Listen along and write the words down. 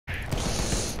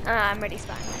I'm ready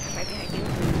spawn. I'm right behind you.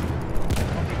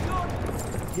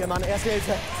 Hier, Mann, Erste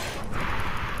Hilfe.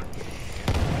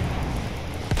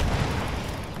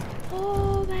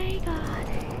 Oh my god.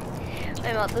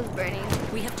 My mouth is burning.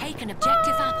 We have taken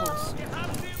objective apples.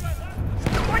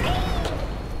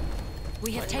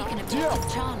 We have taken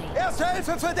objective Charlie. Erste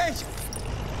Hilfe für dich!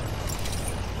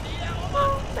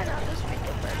 Oh, my mouth is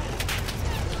freaking burning.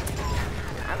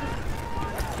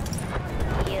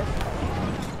 Yes.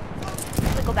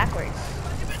 Let's go backwards.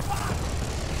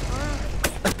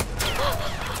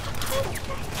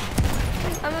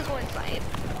 I'm gonna go inside.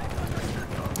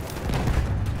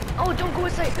 Oh, don't go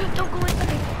inside. Don't go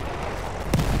inside.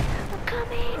 I'm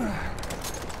coming.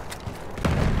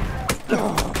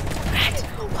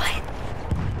 What?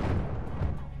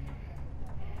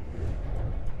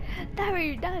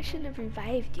 That shouldn't have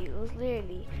revived you. It was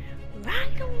literally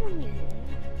right on you.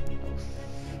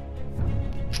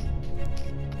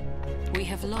 We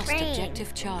have lost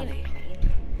objective Charlie.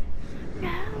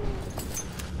 No.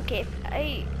 Okay,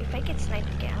 if I get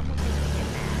sniped again, I'm gonna get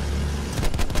mad.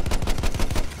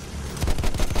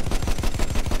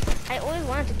 I always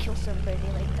wanted to kill somebody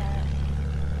like that.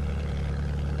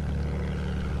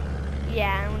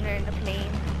 Yeah, when they're in the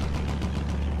plane.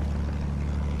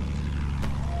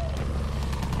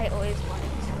 I always wanted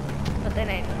to, but then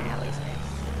I didn't have always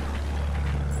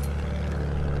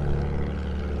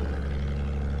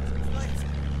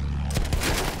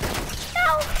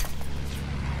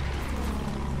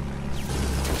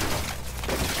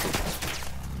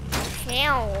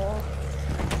No!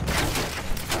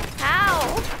 How?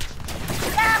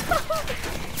 How? No!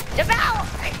 Jabal!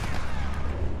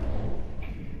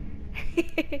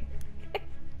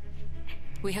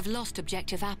 We have lost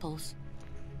objective apples.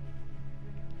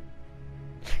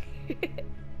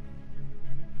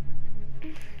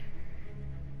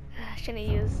 Shouldn't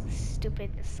have used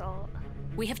stupid assault.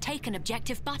 We have taken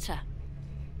objective butter.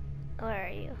 Where are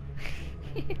you?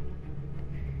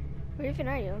 Where even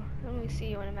are you? Let me see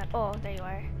you on the map. Oh, there you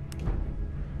are.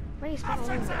 Why are you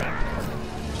spawning over there?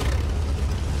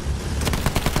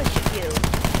 What should you do?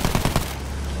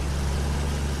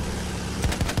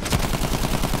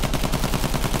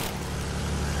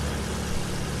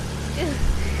 Dude,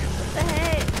 what the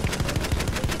heck?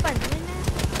 You keep on doing that?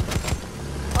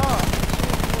 Oh.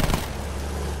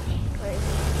 Where is he?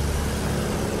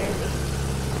 Where is he?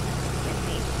 Can't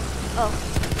see. Oh.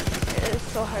 It is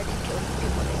so hard to kill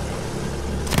people like this.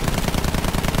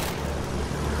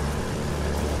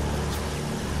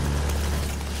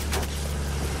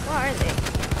 Where are they?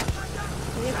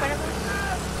 Are they in front of us?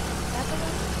 Back of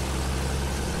us?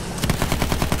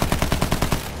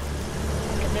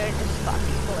 And they're just spot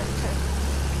people in turn.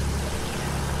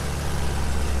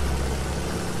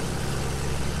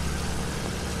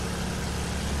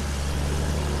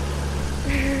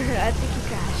 I think he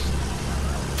crashed.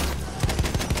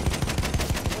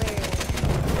 Where?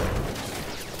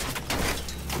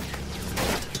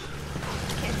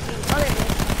 Can't see. Oh, there it is.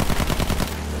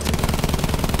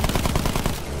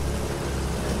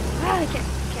 Ah, I can't.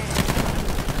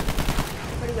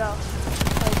 Where'd he go?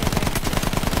 Oh, he's in there.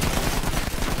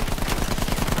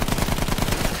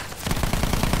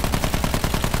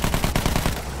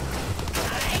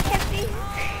 I can't see.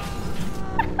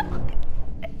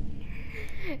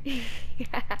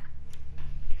 Yeah.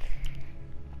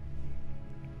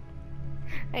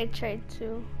 I tried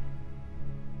to.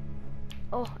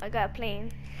 Oh, I got a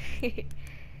plane.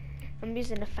 I'm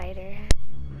using a fighter.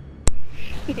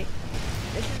 This is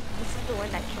the one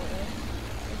that killed us.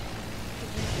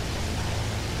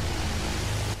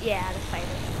 Yeah, the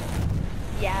fighter.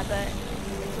 Yeah, but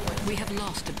it's a one. We have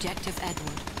lost objective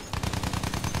Edward.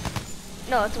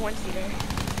 No, it's a one-seater.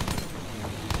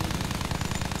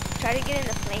 Try to get in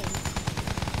the flames.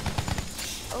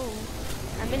 Oh,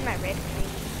 I'm in my red plane.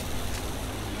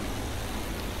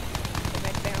 The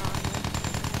red barrel on me.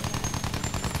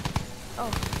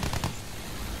 Oh.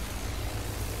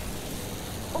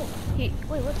 Oh, wait,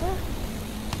 what's that?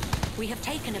 We have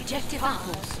taken objective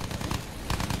apples.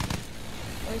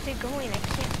 Where is it going? I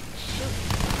can't shoot.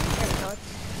 There we go.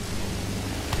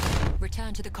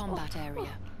 Return to the combat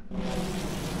area.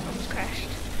 Almost crashed.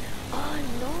 Oh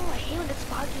no, I hate when it's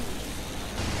foggy.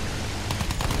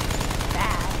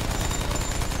 Bad.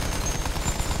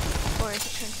 Or is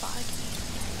it turned foggy?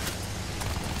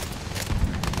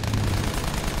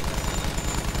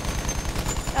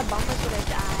 That bomber's gonna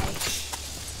die.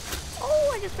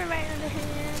 Oh, I just went right under him.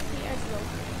 He has no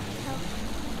health.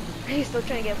 He's still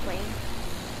trying to get a plane.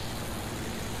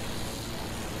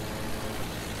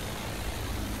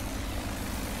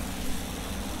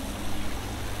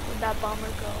 Where'd that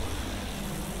bomber go?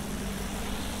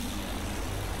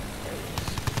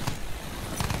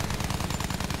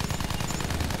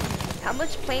 How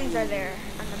much planes are there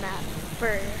on the map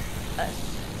for us?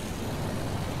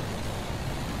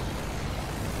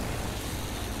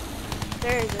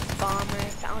 There is this bomber. I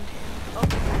found him. Oh, he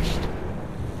crashed.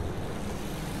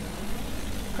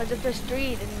 Because if there's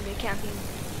 3, then they can't be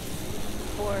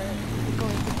 4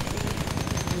 going to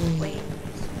 3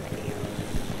 planes.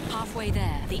 Halfway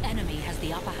there, the enemy has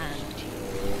the upper hand.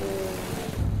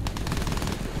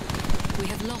 We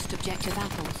have lost objective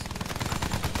apples.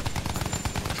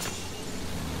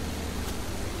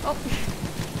 Oh,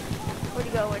 where'd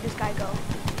he go? Where'd this guy go?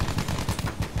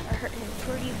 I hurt him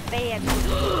pretty bad.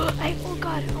 Oh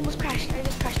god, I almost crashed. I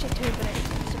just crashed into him, but I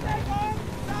survived.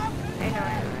 I know.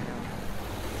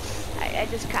 I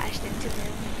just crashed into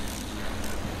him.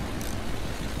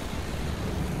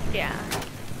 Yeah.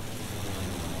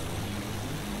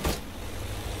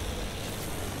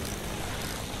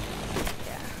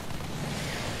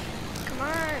 Come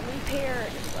on, repair.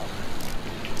 Let's go.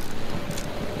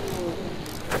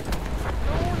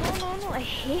 No, I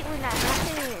hate when that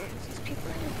happens. These people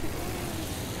are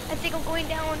I think I'm going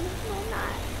down. No, I'm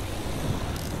not.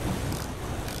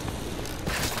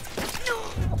 No!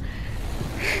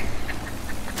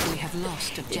 We have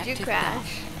lost objective. Did you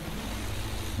crash?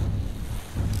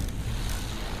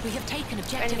 We have taken I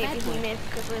objective need to Edward. miss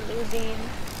because we're losing.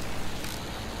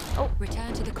 Oh.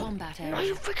 Return to the combat area. Are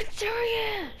you freaking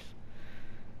serious?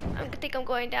 I think I'm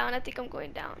going down. I think I'm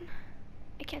going down.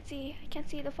 I can't see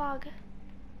the fog.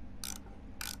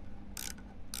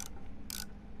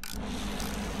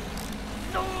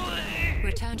 No!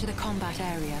 Return to the combat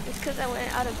area. It's because I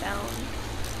went out of bounds.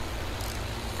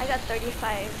 I got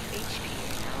 35 HP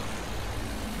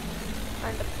now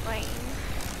on the plane.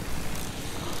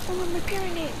 Oh, I'm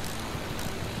repairing it.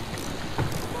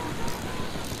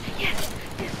 Yes.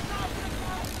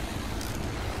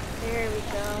 There we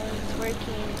go. It's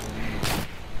working.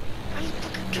 Are you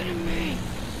fucking kidding me?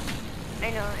 I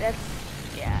know. That's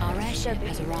yeah. Our airship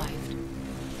has arrived.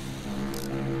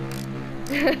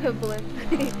 Blimp.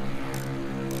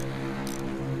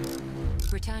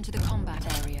 Return to the combat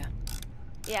area.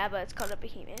 Yeah, but it's called a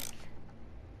behemoth.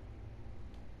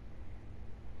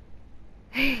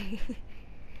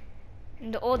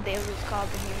 In the old days, it was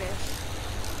called behemoth.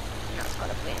 Now it's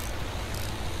called a blimp.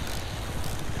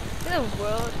 The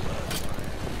world.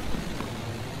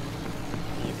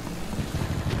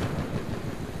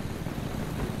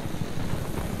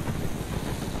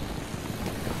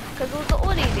 Because it was the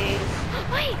oldie days.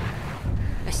 Wait!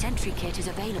 A sentry kit is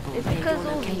available It's near because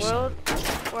your it was location.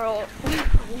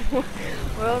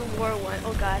 World War I.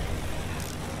 Oh god.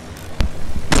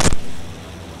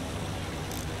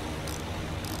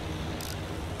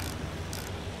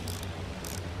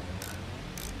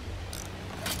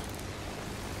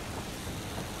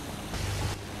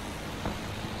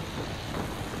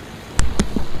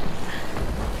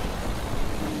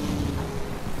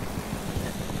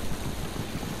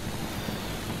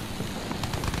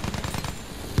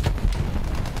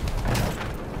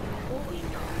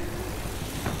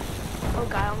 Oh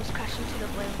god, I almost crashed into the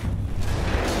blimp.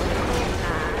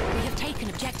 Nah. We have taken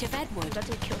objective I'm Edward. about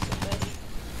to kill somebody.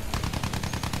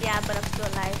 Yeah, but I'm still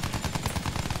alive.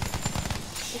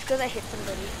 It's because I hit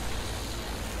somebody.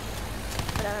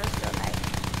 But I'm still alive.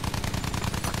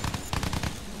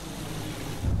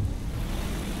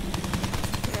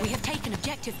 We have taken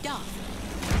objective Duff.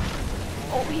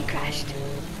 Oh, he crashed.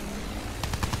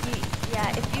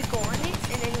 Yeah, if you go on it,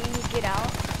 and then when you get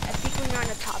out, I think when you're on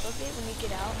the top of it, when you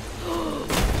get out.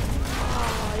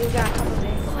 Oh, you got on top of it.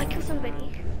 Oh, I killed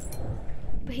somebody.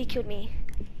 But he killed me.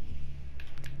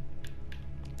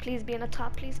 Please be on the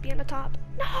top. Please be on the top.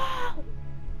 No!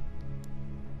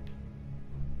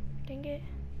 Dang it.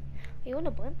 Are you on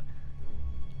a blimp?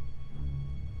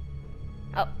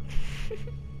 Oh.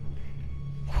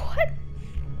 What?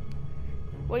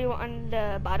 Were you on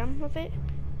the bottom of it?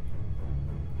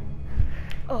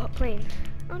 Oh, a plane.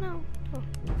 Oh no. Oh.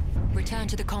 Return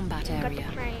to the combat Got the area.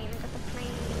 plane. Got the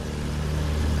plane.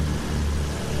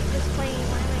 This plane.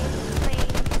 Why am I in this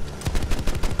plane?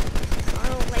 I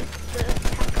don't like the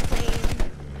attack plane.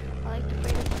 I like the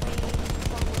fighter plane.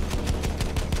 Bomber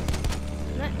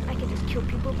plane. I can just kill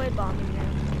people by bombing them.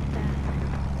 Look at that.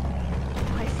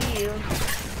 Oh, I see you.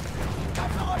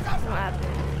 What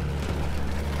happened?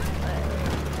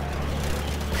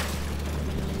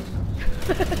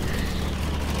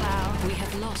 Wow. We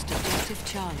have lost objective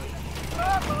Charlie.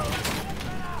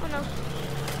 Oh no.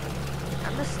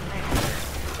 I'm a sniper.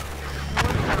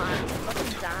 One on.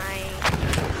 Fucking dying.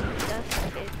 Just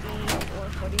 50 or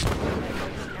 44 by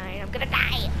 49. I'm gonna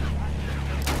die!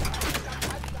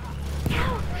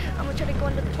 Ow! I'm gonna try to go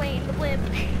on the plane, the blimp.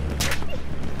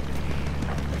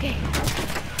 Okay.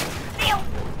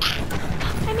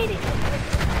 I made it.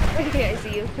 Okay, I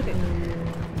see you.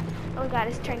 Oh god,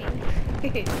 it's turning.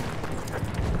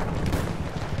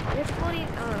 It's floating.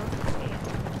 Oh,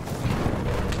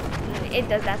 okay. It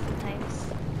does that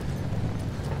sometimes.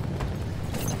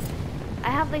 I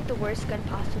have like the worst gun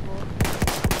possible.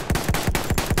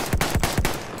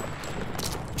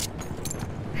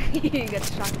 You got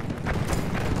shot.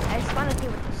 I spawned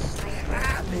here with the sniper.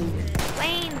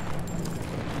 Lane!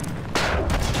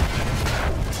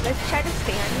 Let's try to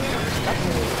stay on here.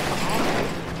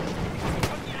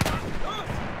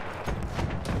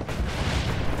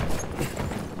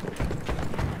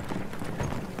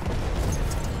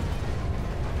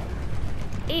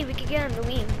 Hey, we can get on the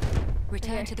wing.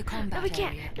 Return to the combat No, we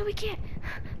can't. area. No, we can't.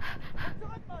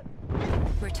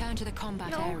 Return to the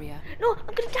combat area. No,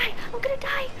 I'm gonna die. I'm gonna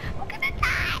die. I'm gonna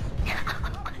die.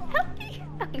 Help me.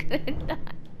 I'm gonna die.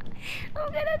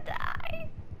 I'm gonna die.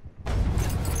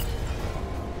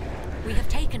 We have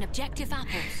taken objective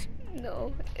apples.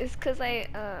 No, it's cause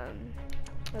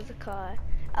what's it called?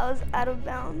 I was out of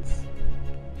bounds.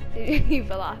 He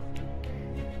fell off.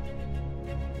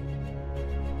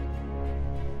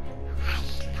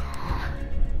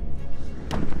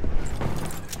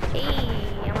 Hey,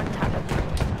 I'm on top of you.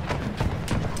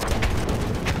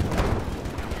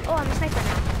 Oh, I'm a sniper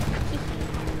now.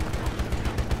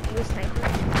 You a sniper?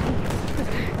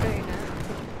 No, you're not.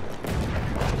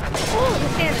 Oh,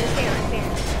 let's stand.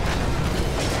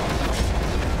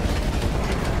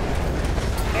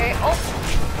 Alright, oh!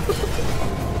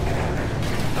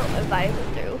 Oh, my body went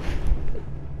through.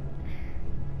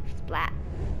 Splat.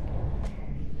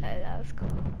 That was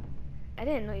cool. I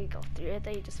didn't know you go through it, I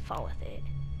thought you just fall with it.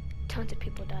 Tons of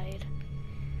people died.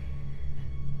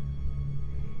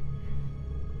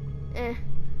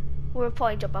 We'll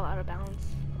probably jump out of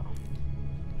bounds. Well,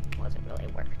 wasn't really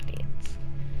worth it.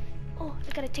 Oh,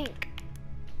 I got a tank.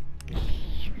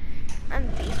 I'm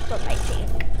beast for my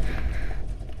tank.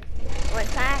 One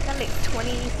time I got like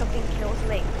 20 something kills,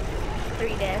 like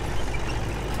 3 deaths.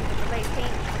 My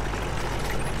tank.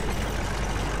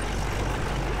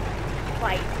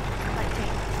 Fight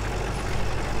tank.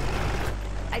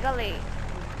 I got like,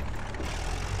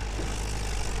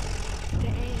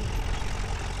 dang.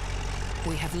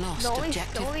 We have lost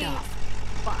objective Duff.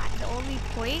 The only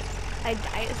point I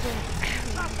died is when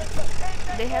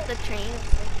they had the train.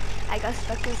 I got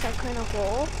stuck in some kind of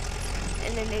hole,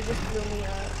 and then they just blew me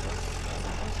up.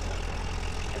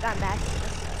 I got mad and I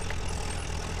stuck.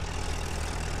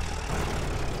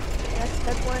 I got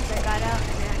stuck once, I got out,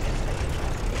 and then I got stuck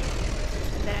again.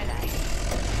 And then I died.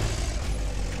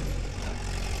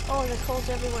 Oh, there's holes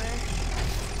everywhere.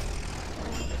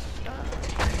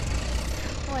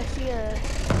 Oh, I see a...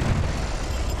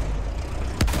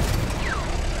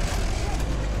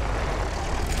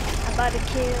 I'm about to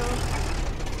kill.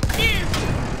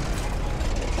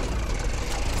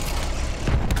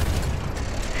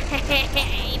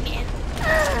 Hey, man.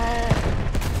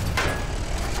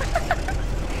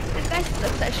 This guy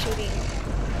sucks at shooting.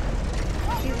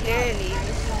 He's literally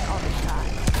missing all the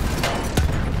shots.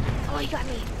 Oh, he got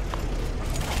me.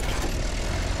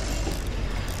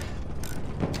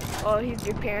 Oh, he's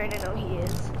repairing. I know he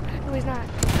is. No, he's not.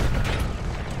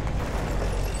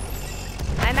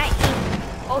 I might eat.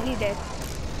 Oh, he's dead.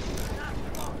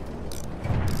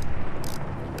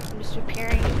 I'm just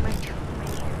repairing my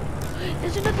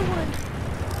There's another one.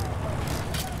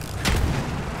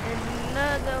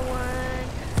 Another one.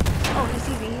 Oh, he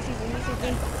sees me.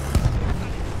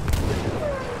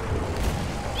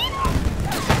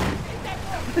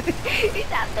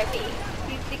 He's after me.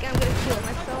 You think I'm gonna kill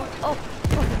myself? Oh,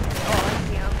 I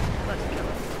see him. I'm about to kill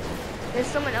him. There's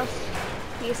someone else.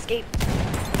 He escaped.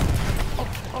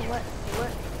 Oh, what?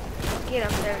 Get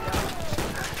him. There we go.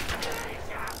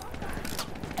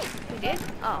 He did?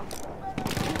 Oh.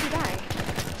 Did he die?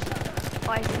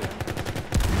 Oh, I see him.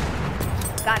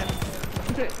 Got him.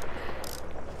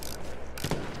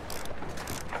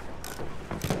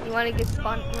 You want to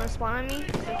spawn on me?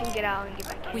 So I can get out and get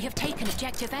back in. We have taken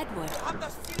objective Edward.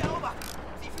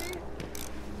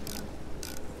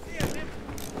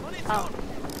 Oh.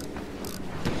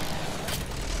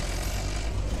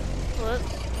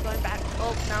 Whoops. I'm going back.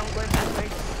 Oh, now I'm going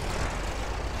backwards.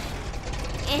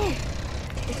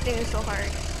 This thing is so hard.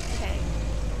 Okay.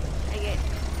 I get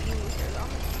few meters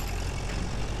off.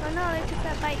 Oh no, they took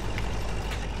that bike.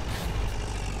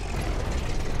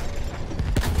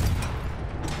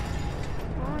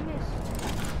 Oh, I missed.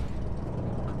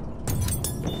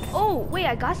 Oh, wait,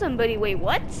 I got somebody. Wait,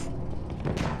 what?